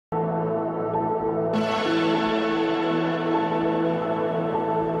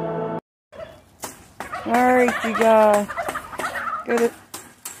Alright, you guys. Get it.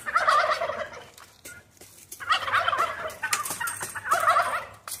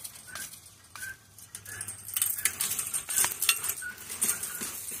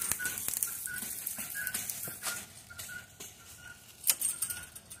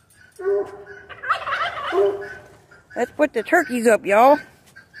 Let's put the turkeys up, y'all.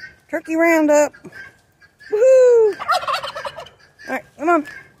 Turkey roundup. Woohoo! Alright, come on.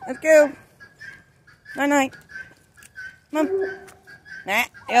 Let's go. Night night. Come on. Nah,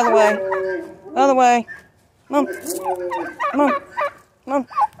 the other way. The other way. Come on. Come on. Come on.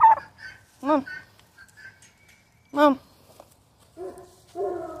 Come on. Come on.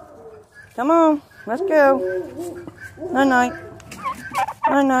 Come on. Let's go. Night night.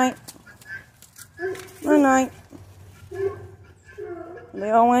 Night night. Night night. They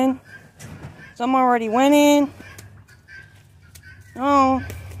all in? Some already went in. Oh.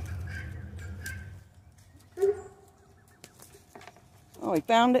 Oh, he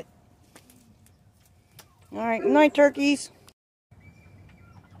found it. Alright, good night, turkeys.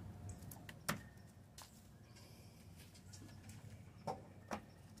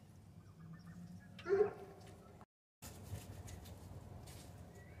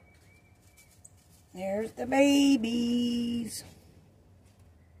 There's the babies.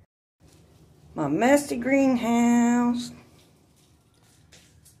 My messy greenhouse.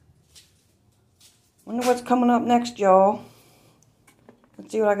 Wonder what's coming up next, y'all.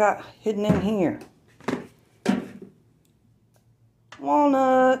 Let's see what I got hidden in here.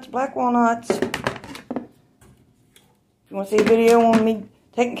 Walnuts, black walnuts. If you want to see a video on me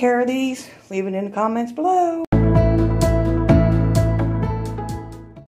taking care of these, leave it in the comments below.